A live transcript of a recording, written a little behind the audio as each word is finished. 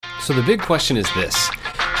So the big question is this: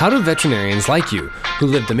 how do veterinarians like you, who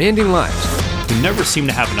live demanding lives, who never seem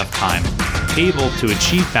to have enough time, able to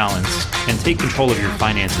achieve balance and take control of your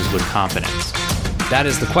finances with confidence? That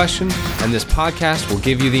is the question, and this podcast will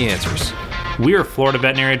give you the answers. We are Florida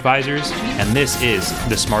Veterinary Advisors, and this is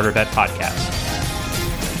the Smarter Vet Podcast.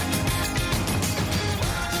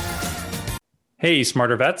 Hey,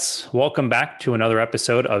 Smarter Vets. Welcome back to another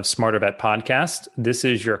episode of Smarter Vet Podcast. This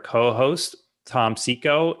is your co-host, Tom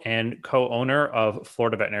Seco, and co-owner of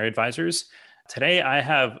Florida Veterinary Advisors. Today, I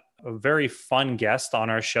have a very fun guest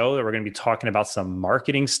on our show that we're going to be talking about some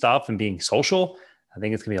marketing stuff and being social. I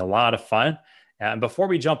think it's going to be a lot of fun. And before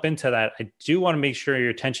we jump into that, I do want to make sure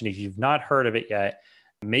your attention, if you've not heard of it yet,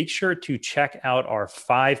 make sure to check out our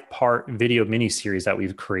 5-part video mini-series that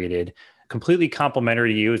we've created, completely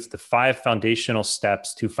complimentary to you. It's the 5 foundational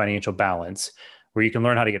steps to financial balance, where you can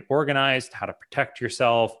learn how to get organized, how to protect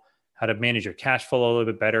yourself, how to manage your cash flow a little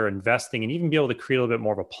bit better, investing, and even be able to create a little bit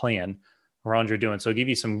more of a plan around your doing. So it'll give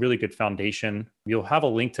you some really good foundation. You'll have a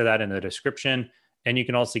link to that in the description. And you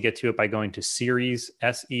can also get to it by going to series,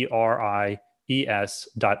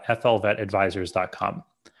 series.flvetadvisors.com.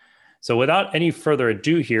 So without any further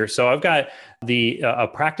ado here, so I've got a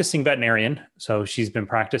practicing veterinarian. So she's been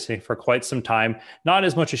practicing for quite some time, not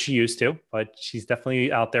as much as she used to, but she's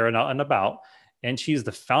definitely out there and about. And she's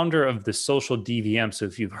the founder of the Social DVM. So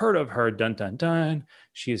if you've heard of her, dun, dun, dun,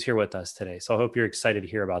 she is here with us today. So I hope you're excited to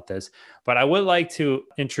hear about this. But I would like to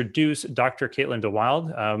introduce Dr. Caitlin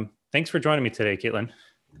DeWild. Thanks for joining me today, Caitlin.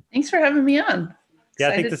 Thanks for having me on. Yeah,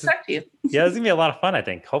 I think this is going to be a lot of fun, I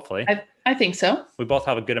think, hopefully. I think so. We both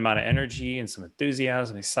have a good amount of energy and some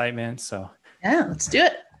enthusiasm, excitement. So yeah, let's do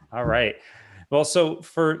it. All right. Well, so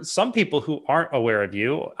for some people who aren't aware of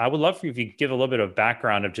you, I would love for you if you give a little bit of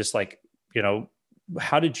background of just like,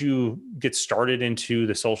 how did you get started into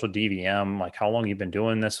the Social DVM? Like how long you've been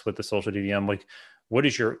doing this with the Social DVM? Like what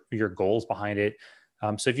is your goals behind it?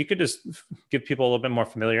 So if you could just give people a little bit more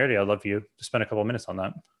familiarity, I'd love you to spend a couple of minutes on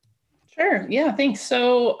that. Sure. Yeah, thanks.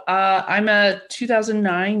 So I'm a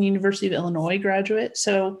 2009 University of Illinois graduate.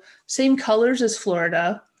 So same colors as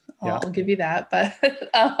Florida. Yeah. I'll give you that. But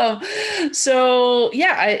I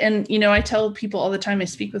tell people all the time, I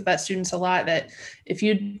speak with vet students a lot, that if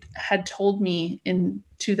you had told me in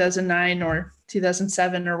 2009 or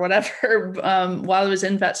 2007 or whatever, while I was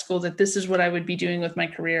in vet school, that this is what I would be doing with my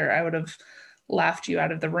career, I would have laughed you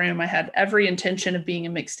out of the room. I had every intention of being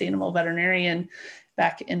a mixed animal veterinarian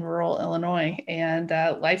back in rural Illinois, and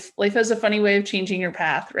life has a funny way of changing your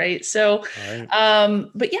path, right? So,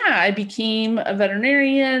 but yeah, I became a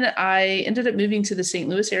veterinarian. I ended up moving to the St.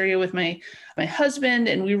 Louis area with my husband,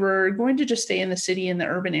 and we were going to just stay in the city, in the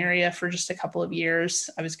urban area, for just a couple of years.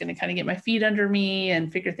 I was going to kind of get my feet under me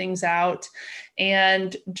and figure things out,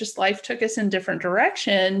 and just life took us in different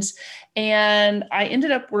directions. And I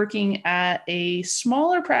ended up working at a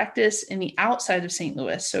smaller practice in the outside of St.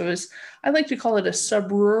 Louis. So I like to call it a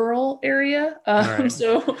sub-rural area. Right.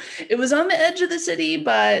 So it was on the edge of the city,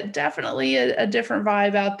 but definitely a different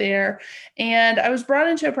vibe out there. And I was brought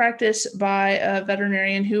into a practice by a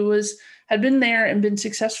veterinarian who had been there and been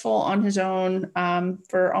successful on his own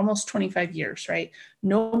for almost 25 years, right?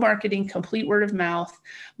 No marketing, complete word of mouth,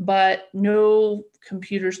 but no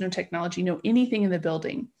computers, no technology, no anything in the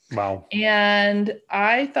building. Wow. And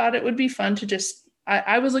I thought it would be fun to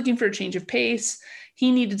I was looking for a change of pace.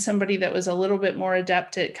 He needed somebody that was a little bit more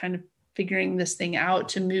adept at kind of figuring this thing out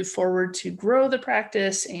to move forward, to grow the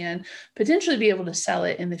practice and potentially be able to sell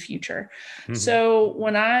it in the future. Mm-hmm. So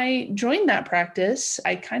when I joined that practice,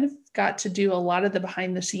 I kind of got to do a lot of the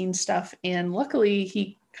behind the scenes stuff. And luckily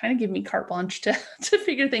he kind of gave me carte blanche to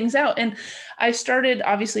figure things out. And I started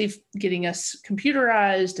obviously getting us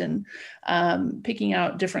computerized and picking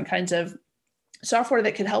out different kinds of software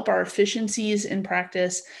that could help our efficiencies in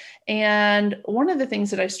practice. And one of the things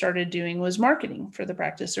that I started doing was marketing for the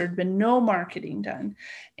practice. There had been no marketing done.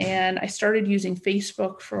 And I started using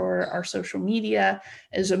Facebook for our social media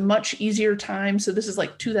as a much easier time. So this is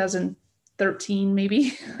like 2013,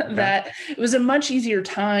 maybe, that it was a much easier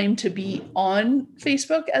time to be on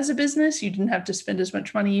Facebook as a business. You didn't have to spend as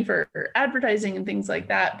much money for advertising and things like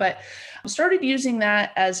that. But I started using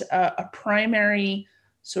that as a primary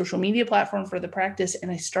social media platform for the practice.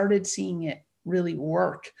 And I started seeing it really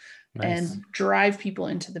work and drive people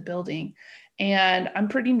into the building. And I'm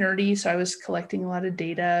pretty nerdy. So I was collecting a lot of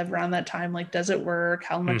data around that time. Like, does it work?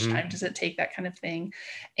 How much time does it take? That kind of thing.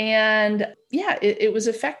 And yeah, it was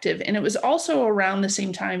effective. And it was also around the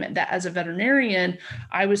same time that as a veterinarian,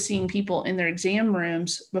 I was seeing people in their exam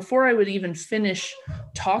rooms before I would even finish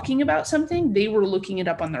talking about something, they were looking it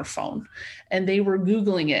up on their phone and they were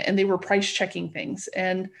Googling it and they were price checking things.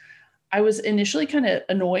 And I was initially kind of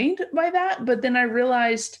annoyed by that, but then I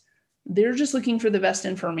realized they're just looking for the best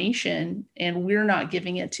information and we're not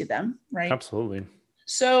giving it to them, right? Absolutely.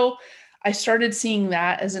 So I started seeing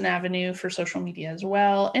that as an avenue for social media as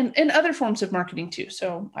well, and other forms of marketing too.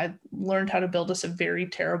 So I learned how to build us a very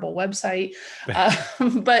terrible website,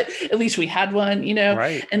 but at least we had one,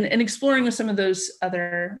 right. and exploring with some of those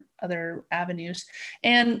other avenues.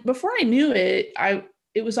 And before I knew it,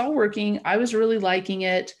 it was all working. I was really liking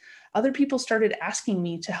it. Other people started asking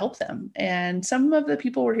me to help them. And some of the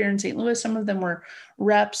people were here in St. Louis. Some of them were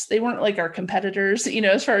reps. They weren't like our competitors,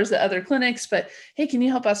 as far as the other clinics, but hey, can you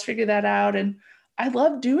help us figure that out? And I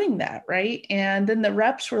love doing that. Right. And then the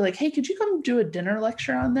reps were like, hey, could you come do a dinner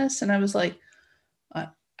lecture on this? And I was like,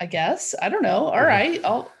 I guess, I don't know. All right,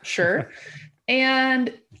 sure.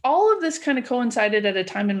 And all of this kind of coincided at a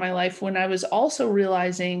time in my life when I was also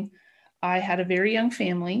realizing I had a very young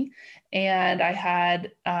family and I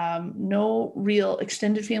had no real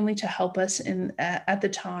extended family to help us at the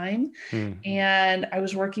time. And I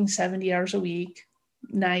was working 70 hours a week,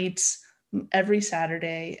 nights, every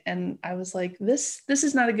Saturday. And I was like, this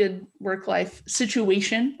is not a good work-life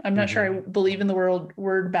situation. I'm not sure I believe in the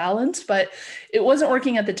word balance, but it wasn't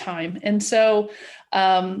working at the time. And so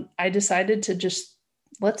I decided to just,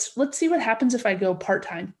 let's see what happens if I go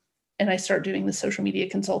part-time and I start doing the social media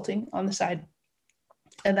consulting on the side.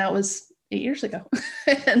 And that was 8 years ago.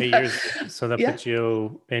 8 years. So that puts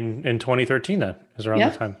you in 2013 then, is around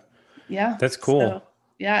the time. Yeah. That's cool. So,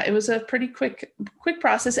 yeah, it was a pretty quick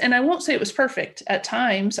process. And I won't say it was perfect. At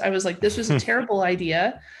times I was like, this was a terrible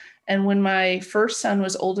idea. And when my first son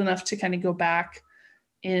was old enough to kind of go back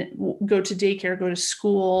and go to daycare, go to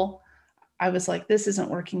school, I was like, this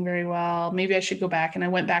isn't working very well. Maybe I should go back. And I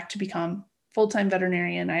went back to become full-time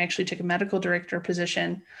veterinarian. I actually took a medical director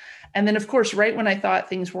position. And then of course, right when I thought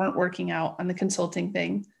things weren't working out on the consulting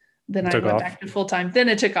thing, then I went back to full-time. Then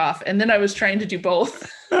it took off. And then I was trying to do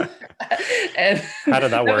both. And how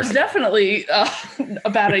did that work? It was definitely a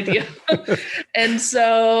bad idea. And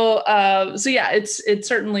so yeah, it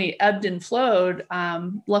certainly ebbed and flowed.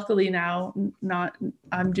 Luckily now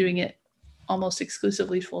I'm doing it almost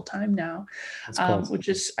exclusively full-time now, cool. Which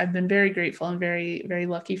is, I've been very grateful and very, very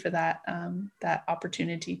lucky for that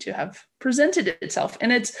opportunity to have presented itself.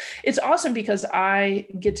 And it's awesome because I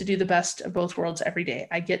get to do the best of both worlds every day.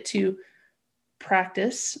 I get to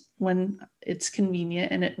practice when it's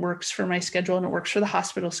convenient and it works for my schedule and it works for the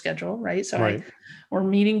hospital schedule, right? So we're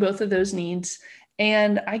meeting both of those needs,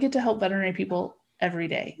 and I get to help veterinary people every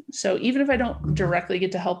day. So even if I don't directly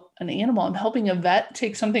get to help an animal, I'm helping a vet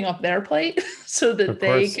take something off their plate so that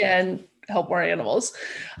they can help more animals,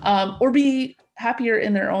 or be happier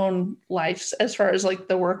in their own lives as far as like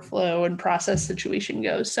the workflow and process situation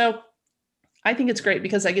goes. So I think it's great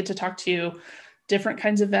because I get to talk to different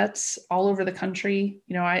kinds of vets all over the country.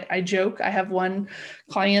 I joke, I have one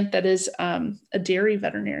client that is a dairy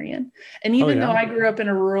veterinarian. And even though I grew up in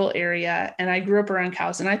a rural area and I grew up around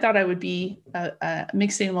cows, and I thought I would be a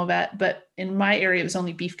mixed animal vet, but in my area, it was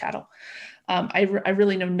only beef cattle. I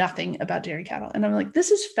really know nothing about dairy cattle. And I'm like,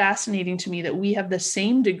 this is fascinating to me that we have the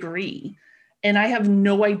same degree and I have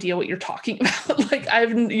no idea what you're talking about. Like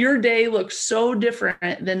your day looks so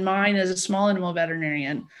different than mine as a small animal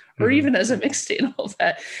veterinarian, or even as a mixed animal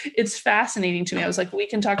vet. It's fascinating to me. I was like, we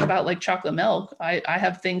can talk about like chocolate milk. I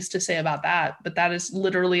have things to say about that, but that is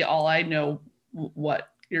literally all I know what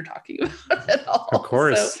you're talking about at all. Of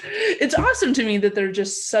course. So it's awesome to me that there's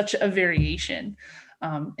just such a variation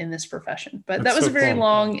in this profession. But that was a very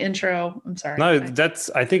long intro. I'm sorry. No,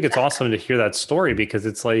 I think it's awesome to hear that story, because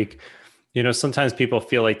it's like, sometimes people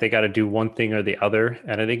feel like they got to do one thing or the other.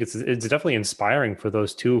 And I think it's definitely inspiring for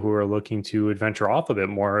those two who are looking to adventure off a bit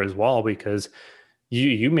more as well, because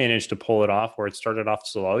you managed to pull it off where it started off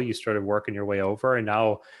slow. You started working your way over, and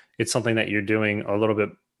now it's something that you're doing a little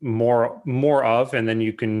bit more of. And then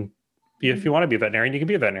you can, if you want to be a veterinarian, you can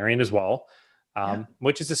be a veterinarian as well.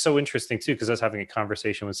 Which is just so interesting too, because I was having a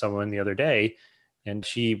conversation with someone the other day, and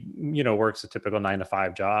she, works a typical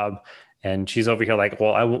 9-to-5 job. And she's over here like,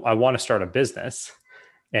 well, I want to start a business.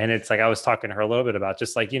 And it's like, I was talking to her a little bit about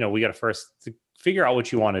just like, we got to first figure out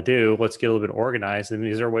what you want to do. Let's get a little bit organized. And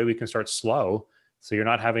is there a way we can start slow, so you're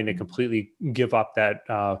not having to completely give up that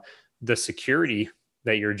the security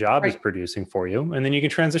that your job is producing for you, and then you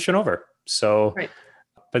can transition over. So, Right.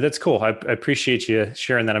 but that's cool. I appreciate you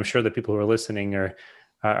sharing that. I'm sure the people who are listening are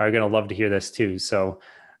going to love to hear this too. So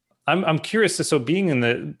I'm curious. So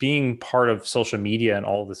being part of social media and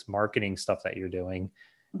all this marketing stuff that you're doing,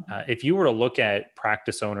 if you were to look at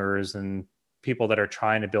practice owners and people that are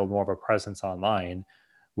trying to build more of a presence online,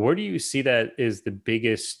 where do you see that is the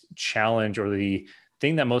biggest challenge or the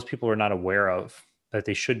thing that most people are not aware of that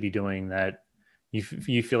they should be doing, that you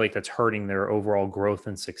feel like that's hurting their overall growth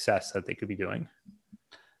and success that they could be doing?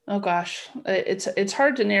 Oh gosh, it's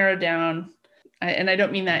hard to narrow down. And I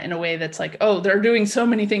don't mean that in a way that's like, oh, they're doing so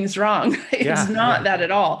many things wrong. It's not that at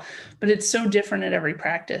all, but it's so different at every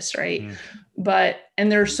practice, right?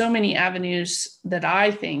 And there are so many avenues that I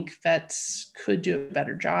think vets could do a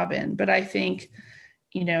better job in. But I think,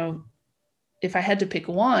 if I had to pick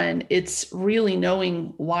one, it's really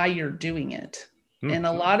knowing why you're doing it. And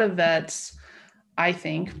a lot of vets, I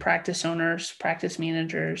think, practice owners, practice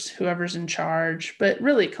managers, whoever's in charge, but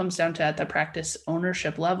really it comes down to at the practice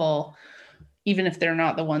ownership level, even if they're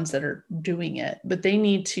not the ones that are doing it, but they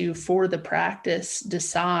need to, for the practice,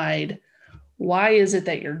 decide, why is it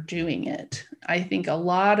that you're doing it? I think a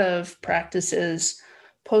lot of practices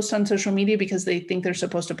post on social media because they think they're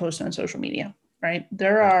supposed to post on social media, right?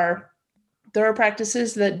 There are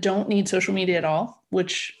practices that don't need social media at all,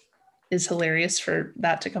 which is hilarious for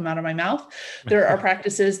that to come out of my mouth. There are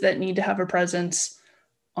practices that need to have a presence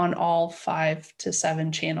on all 5 to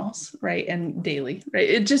 7 channels, right? And daily, right?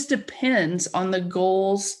 It just depends on the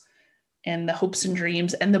goals and the hopes and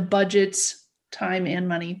dreams and the budgets, time and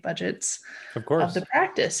money budgets of the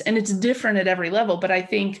practice. And it's different at every level. But I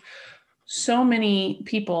think so many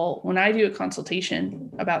people, when I do a consultation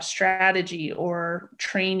about strategy or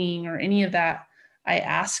training or any of that, I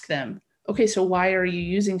ask them, okay, so why are you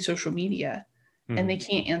using social media? And they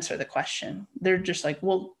can't answer the question. They're just like,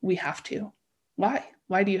 well, we have to. Why?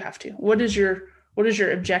 Why do you have to? What is your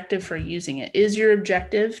objective for using it? Is your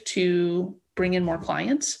objective to bring in more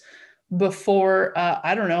clients? Before,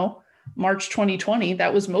 I don't know, March 2020,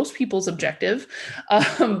 that was most people's objective.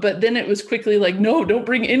 But then it was quickly like, no, don't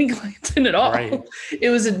bring any clients in at all. Right. It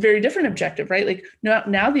was a very different objective, right? Like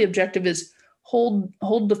now the objective is hold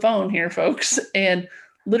the phone here, folks, and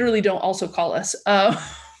literally don't also call us.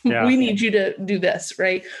 We need you to do this,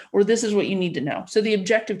 right? Or this is what you need to know. So the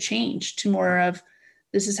objective changed to more of,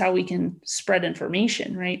 this is how we can spread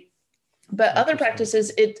information, right? But other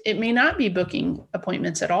practices, it may not be booking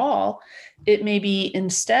appointments at all. It may be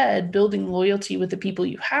instead building loyalty with the people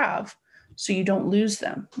you have so you don't lose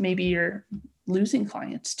them. Maybe you're losing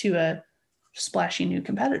clients to a splashy new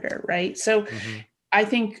competitor, right? So I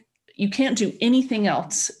think you can't do anything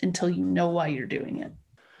else until you know why you're doing it.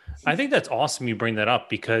 I think that's awesome you bring that up,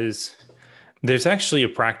 because there's actually a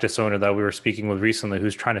practice owner that we were speaking with recently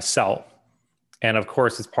who's trying to sell. And of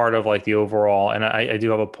course, it's part of like the overall, and I do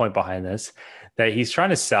have a point behind this, that he's trying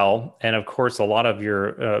to sell. And of course, a lot of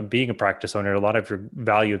your, being a practice owner, a lot of your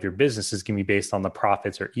value of your business is going to be based on the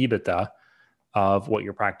profits or EBITDA of what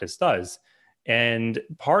your practice does. And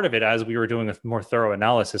part of it, as we were doing a more thorough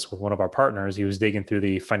analysis with one of our partners, he was digging through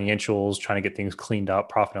the financials, trying to get things cleaned up,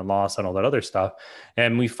 profit and loss and all that other stuff.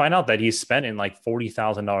 And we find out that he's spending like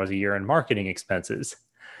 $40,000 a year in marketing expenses.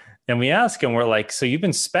 And we ask him, we're like, so you've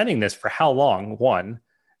been spending this for how long? One.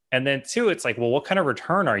 And then two, it's like, well, what kind of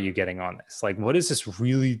return are you getting on this? Like, what is this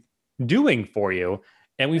really doing for you?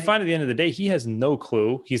 And we find at the end of the day, he has no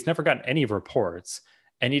clue. He's never gotten any reports.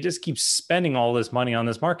 And he just keeps spending all this money on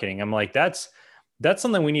this marketing. I'm like, that's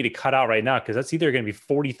something we need to cut out right now, because that's either going to be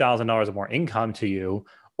 $40,000 of more income to you,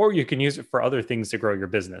 or you can use it for other things to grow your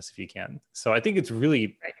business if you can. So I think it's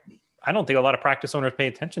really, I don't think a lot of practice owners pay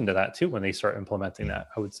attention to that too when they start implementing that,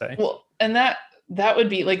 I would say. Well, and that would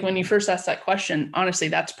be like, when you first asked that question, honestly,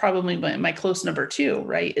 that's probably my close number 2,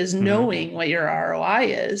 right? Is knowing what your ROI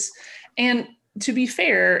is. And to be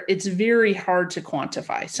fair, it's very hard to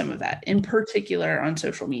quantify some of that, in particular on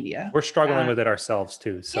social media. We're struggling with it ourselves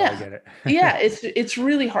too. So I get it. It's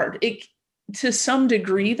really hard. To some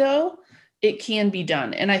degree though, it can be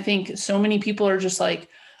done. And I think so many people are just like,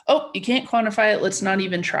 oh, you can't quantify it, let's not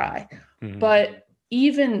even try. But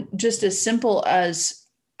even just as simple as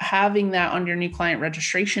having that on your new client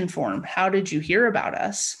registration form, how did you hear about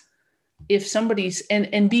us? If somebody's,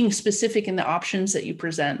 and being specific in the options that you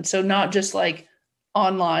present. So not just like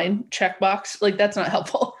online checkbox, like that's not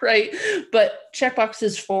helpful, right? But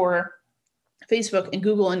checkboxes for Facebook and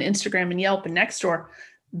Google and Instagram and Yelp and Nextdoor,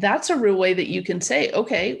 that's a real way that you can say,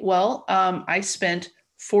 okay, well, I spent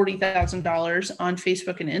 $40,000 on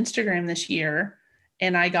Facebook and Instagram this year,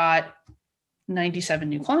 and I got 97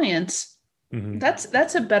 new clients.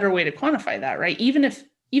 That's a better way to quantify that, right? Even if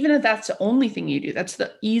even if that's the only thing you do, that's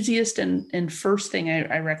the easiest and first thing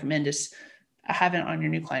I recommend is have it on your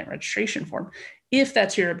new client registration form. If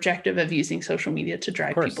that's your objective of using social media to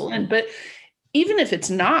drive people in. But even if it's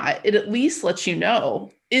not, it at least lets you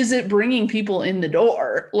know, is it bringing people in the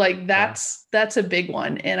door? Like that's a big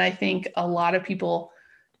one. And I think a lot of people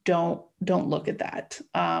don't look at that,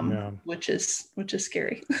 which is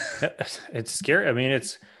scary. It's scary. I mean,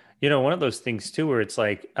 it's, one of those things too, where it's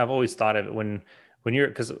like, I've always thought of it when you're,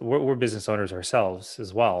 because we're business owners ourselves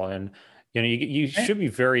as well. And, you should be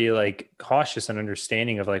very like cautious and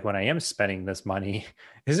understanding of like, when I am spending this money,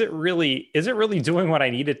 is it really doing what I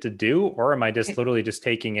need it to do? Or am I just literally just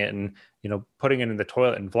taking it and, putting it in the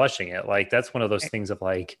toilet and flushing it? Like, that's one of those things of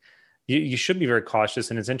like, you should be very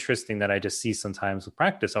cautious. And it's interesting that I just see sometimes with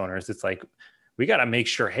practice owners, it's like, we got to make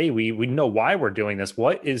sure, hey, we know why we're doing this.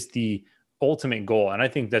 What is the ultimate goal? And I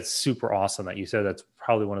think that's super awesome that you said that's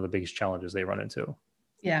probably one of the biggest challenges they run into.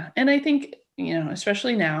 Yeah. And I think,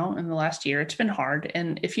 especially now in the last year, it's been hard.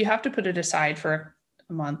 And if you have to put it aside for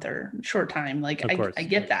a month or a short time, like I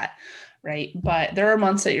get that. Right. But there are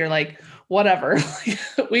months that you're like, whatever,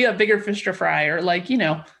 we have bigger fish to fry, or like,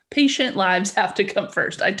 patient lives have to come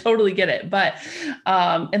first. I totally get it. But,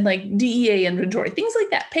 and like DEA inventory, things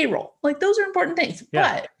like that, payroll, like those are important things.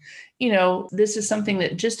 Yeah. But, this is something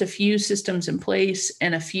that just a few systems in place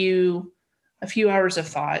and a few hours of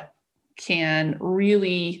thought can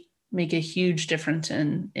really make a huge difference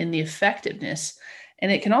in the effectiveness.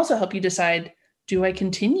 And it can also help you decide, do I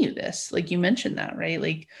continue this? Like you mentioned that, right?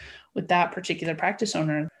 Like with that particular practice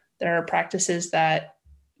owner, there are practices that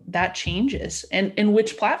changes and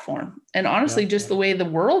which platform. And honestly, just the way the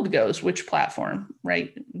world goes, which platform,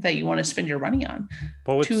 right, that you want to spend your money on.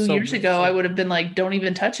 2 years ago, I would have been like, don't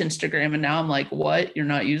even touch Instagram. And now I'm like, what? You're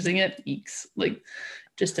not using it? Eeks. Like,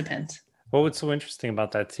 just depends. Well, what's so interesting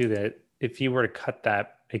about that too, that if he were to cut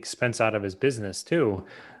that expense out of his business too,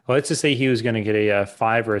 well, let's just say he was going to get a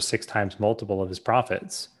 5 or a 6 times multiple of his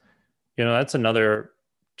profits. That's another,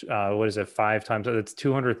 5 times, that's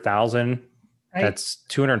 200,000. Right. That's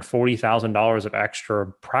 $240,000 of extra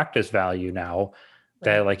practice value now. Right.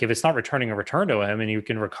 That like, if it's not returning a return to him and you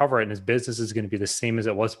can recover it and his business is going to be the same as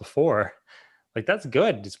it was before, like that's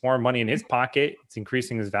good. It's more money in his pocket. It's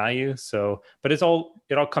increasing his value. So, but it all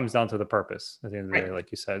comes down to the purpose at the end of the day,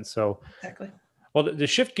 like you said. So exactly. Well, to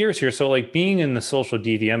shift gears here. So like being in the social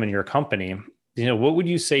DVM in your company, what would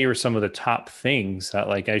you say are some of the top things that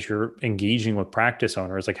like, as you're engaging with practice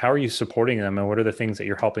owners, like how are you supporting them and what are the things that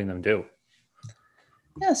you're helping them do?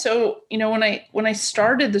 Yeah. So, when I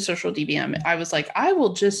started the social DVM, I was like, I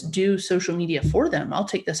will just do social media for them. I'll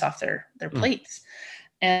take this off their plates.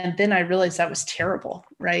 And then I realized that was terrible,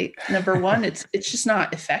 right? Number one, it's just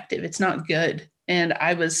not effective. It's not good. And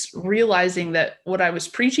I was realizing that what I was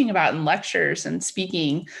preaching about in lectures and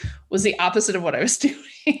speaking was the opposite of what I was doing.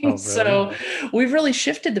 Oh, really? So we've really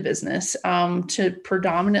shifted the business to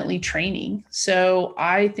predominantly training. So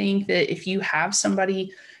I think that if you have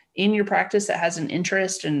somebody in your practice that has an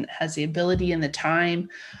interest and has the ability and the time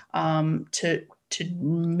to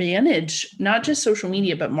manage not just social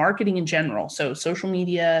media, but marketing in general. So social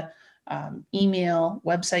media, email,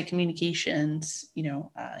 website communications,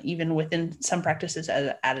 even within some practices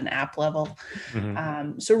at an app level.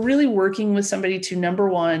 Mm-hmm. So really working with somebody to, number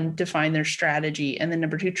one, define their strategy. And then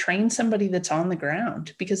number two, train somebody that's on the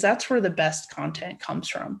ground, because that's where the best content comes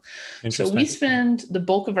from. So we spend the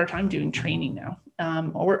bulk of our time doing training now,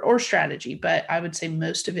 or strategy, but I would say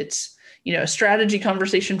most of it's, a strategy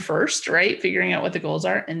conversation first, right? Figuring out what the goals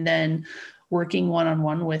are, and then working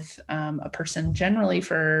one-on-one with a person generally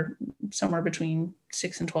for somewhere between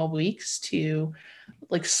 6 and 12 weeks to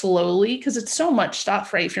like slowly, because it's so much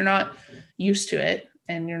stuff, right? If you're not used to it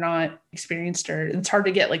and you're not experienced, or it's hard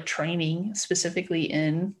to get like training specifically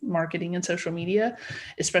in marketing and social media,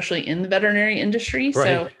 especially in the veterinary industry. Right.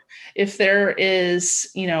 So if there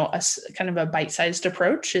is, a kind of a bite-sized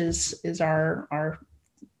approach is our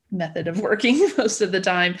method of working most of the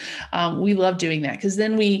time. We love doing that because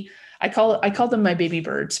then I call them my baby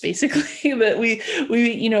birds, basically, that we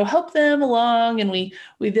help them along, and we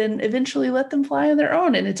then eventually let them fly on their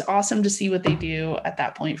own. And it's awesome to see what they do at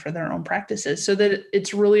that point for their own practices, so that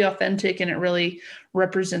it's really authentic and it really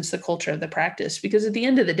represents the culture of the practice. Because at the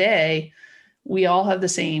end of the day, we all have the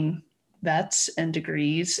same vets and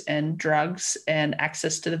degrees and drugs and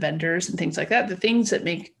access to the vendors and things like that. The things that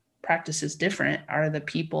make practices different are the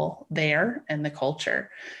people there and the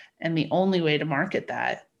culture. And the only way to market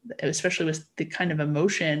that, especially with the kind of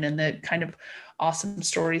emotion and the kind of awesome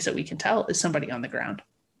stories that we can tell, is somebody on the ground.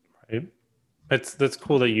 Right. That's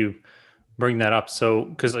cool that you bring that up. So,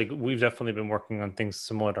 because like we've definitely been working on things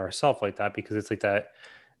similar to ourselves like that, because it's like that,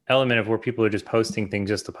 element of where people are just posting things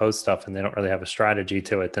just to post stuff and they don't really have a strategy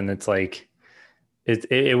to it, then it's like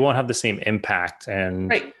it won't have the same impact. And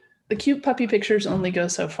Right. The cute puppy pictures only go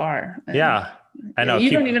so far. And yeah, I know. you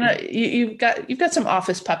don't even know, you've got some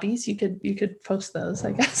office puppies. You could post those,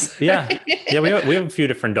 I guess. Yeah. Yeah. We have a few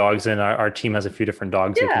different dogs, and our team has a few different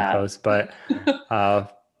dogs we can post, but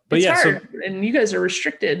it's yeah, hard. And you guys are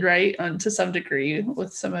restricted, right? To some degree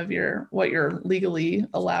with some of what you're legally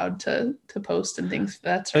allowed to post and things.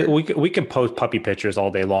 That's hard. We can post puppy pictures all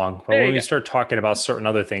day long, but when we start talking about certain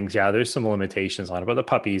other things, yeah, there's some limitations on it. But the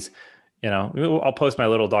puppies, I'll post my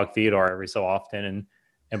little dog Theodore every so often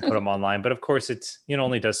and put them online. But of course, it's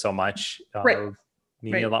only does so much. Right.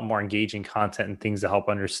 You need a lot more engaging content and things to help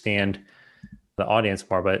understand the audience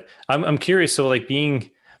more. But I'm curious. So like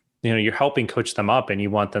being, you're helping coach them up and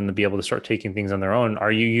you want them to be able to start taking things on their own.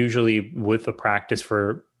 Are you usually with the practice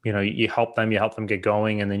for, you help them get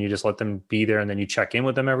going and then you just let them be there and then you check in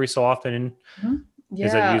with them every so often? Yeah.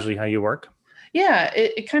 Is that usually how you work? Yeah,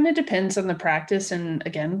 it kind of depends on the practice and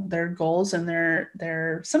again, their goals and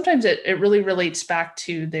their sometimes it really relates back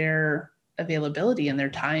to their availability and their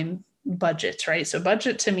time budgets, right? So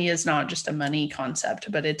budget to me is not just a money concept,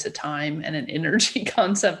 but it's a time and an energy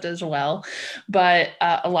concept as well. But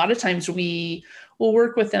a lot of times we will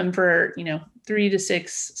work with them for, 3 to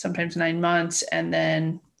 6, sometimes 9 months. And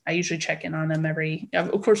then I usually check in on them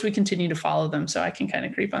of course we continue to follow them. So I can kind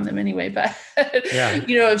of creep on them anyway, but yeah.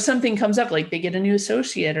 If something comes up, like they get a new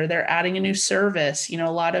associate or they're adding a new service, a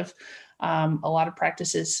lot of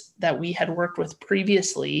practices that we had worked with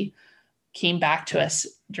previously came back to us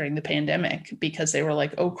during the pandemic because they were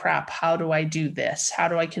like, oh crap, how do I do this? How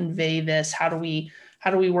do I convey this? How do we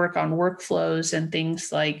work on workflows and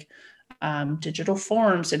things like digital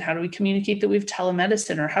forms? And how do we communicate that we have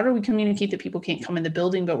telemedicine? Or how do we communicate that people can't come in the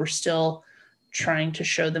building, but we're still trying to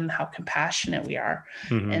show them how compassionate we are?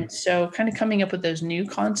 Mm-hmm. And so kind of coming up with those new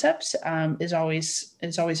concepts is always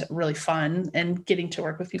really fun, and getting to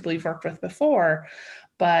work with people you've worked with before.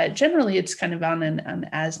 But generally it's kind of on an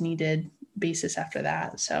as needed basis after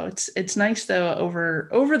that. So it's nice though,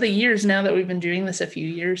 over the years now that we've been doing this a few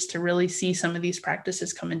years, to really see some of these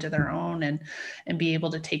practices come into their own and be able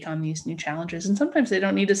to take on these new challenges. And sometimes they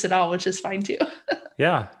don't need us at all, which is fine too.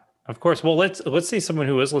 Yeah, of course. Well, let's say someone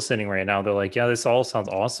who is listening right now, they're like, yeah, this all sounds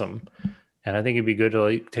awesome. And I think it'd be good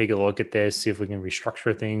to take a look at this, see if we can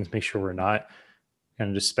restructure things, make sure we're not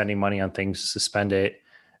kind of just spending money on things to suspend it.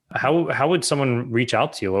 How would someone reach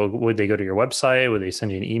out to you? Would they go to your website? Would they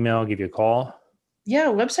send you an email, give you a call? Yeah,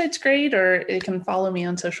 website's great, or they can follow me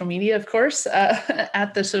on social media, of course,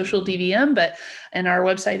 at The Social DVM. And our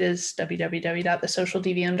website is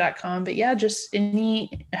www.thesocialdvm.com. But yeah, just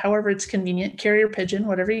however it's convenient, carrier pigeon,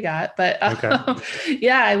 whatever you got. But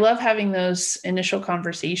yeah, I love having those initial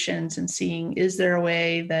conversations and seeing, is there a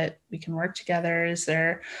way that we can work together? Is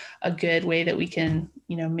there a good way that we can,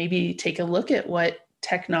 maybe take a look at what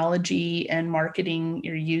technology and marketing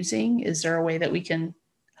you're using? Is there a way that we can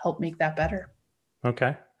help make that better?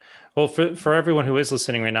 Okay. Well, for everyone who is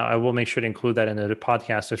listening right now, I will make sure to include that in the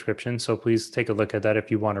podcast description. So please take a look at that if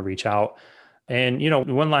you want to reach out. And,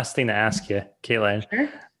 one last thing to ask you, Caitlin, sure.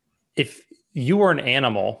 If you were an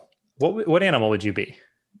animal, what animal would you be?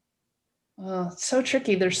 Oh, it's so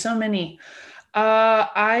tricky. There's so many.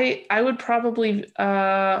 I would probably,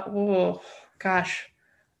 oh gosh.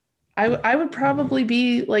 I would probably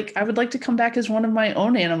be like, I would like to come back as one of my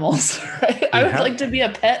own animals, right? I would like to be a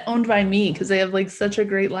pet owned by me because they have like such a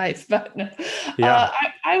great life. But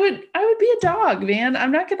I would be a dog, man.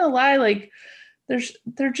 I'm not gonna lie. Like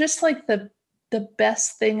they're just like the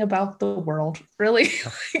best thing about the world, really.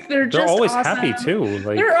 Like, they're just always awesome. Happy too.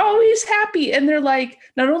 Like, they're always happy. And they're like,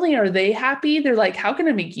 not only are they happy, they're like, how can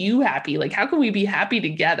I make you happy? Like, how can we be happy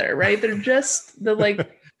together? Right. They're just the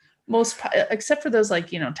like most, except for those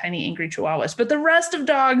like, tiny angry chihuahuas, but the rest of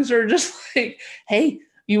dogs are just like, hey,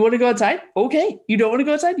 you want to go outside? Okay. You don't want to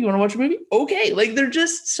go outside? You want to watch a movie? Okay. Like they're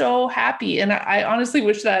just so happy. And I honestly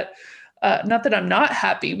wish that, not that I'm not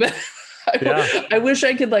happy, but I wish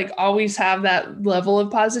I could like always have that level of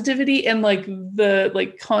positivity and like the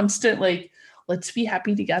like constant, like, let's be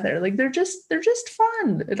happy together. Like they're just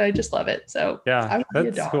fun. And I just love it. So yeah,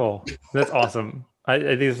 that's cool. That's awesome. I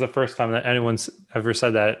think it's the first time that anyone's ever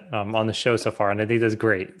said that on the show so far, and I think that's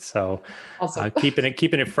great. So, awesome. keeping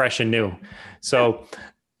it fresh and new. So,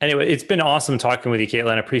 anyway, it's been awesome talking with you,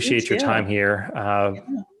 Caitlin. I appreciate your time here,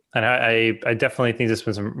 and I definitely think there's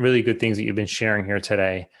been some really good things that you've been sharing here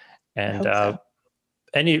today. And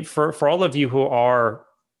for all of you who are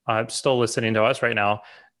still listening to us right now,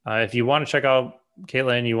 if you want to check out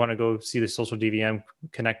Caitlin, you want to go see The Social DVM,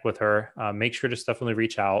 connect with her, make sure to definitely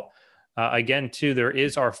reach out. Again, too, there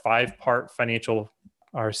is our 5-part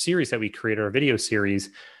our series that we created, our video series.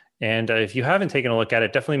 And if you haven't taken a look at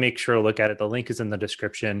it, definitely make sure to look at it. The link is in the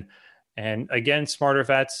description. And again, Smarter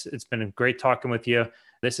Vets, it's been great talking with you.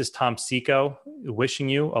 This is Tom Seco, wishing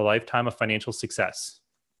you a lifetime of financial success.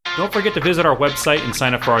 Don't forget to visit our website and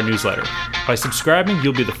sign up for our newsletter. By subscribing,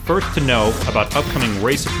 you'll be the first to know about upcoming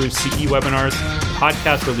race-approved CE webinars,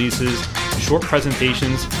 podcast releases, short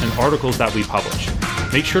presentations, and articles that we publish.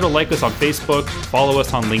 Make sure to like us on Facebook, follow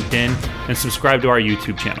us on LinkedIn, and subscribe to our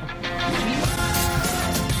YouTube channel.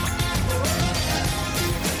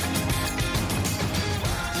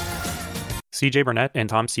 CJ Burnett and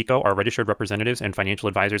Tom Seco are registered representatives and financial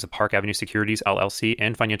advisors of Park Avenue Securities, LLC,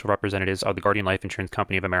 and financial representatives of the Guardian Life Insurance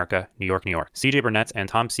Company of America, New York, New York. CJ Burnett's and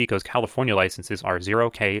Tom Seco's California licenses are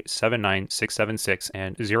 0K79676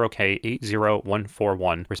 and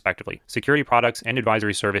 0K80141, respectively. Security products and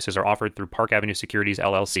advisory services are offered through Park Avenue Securities,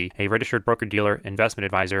 LLC, a registered broker-dealer, investment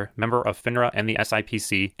advisor, member of FINRA and the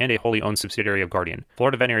SIPC, and a wholly owned subsidiary of Guardian.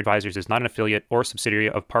 Florida Veterinary Advisors is not an affiliate or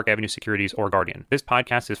subsidiary of Park Avenue Securities or Guardian. This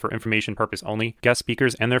podcast is for information purpose only. Guest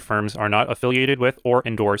speakers and their firms are not affiliated with or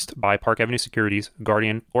endorsed by Park Avenue Securities,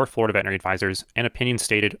 Guardian, or Florida Veterinary Advisors, and opinions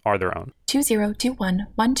stated are their own.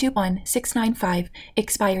 2021-121-695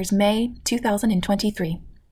 expires May 2023.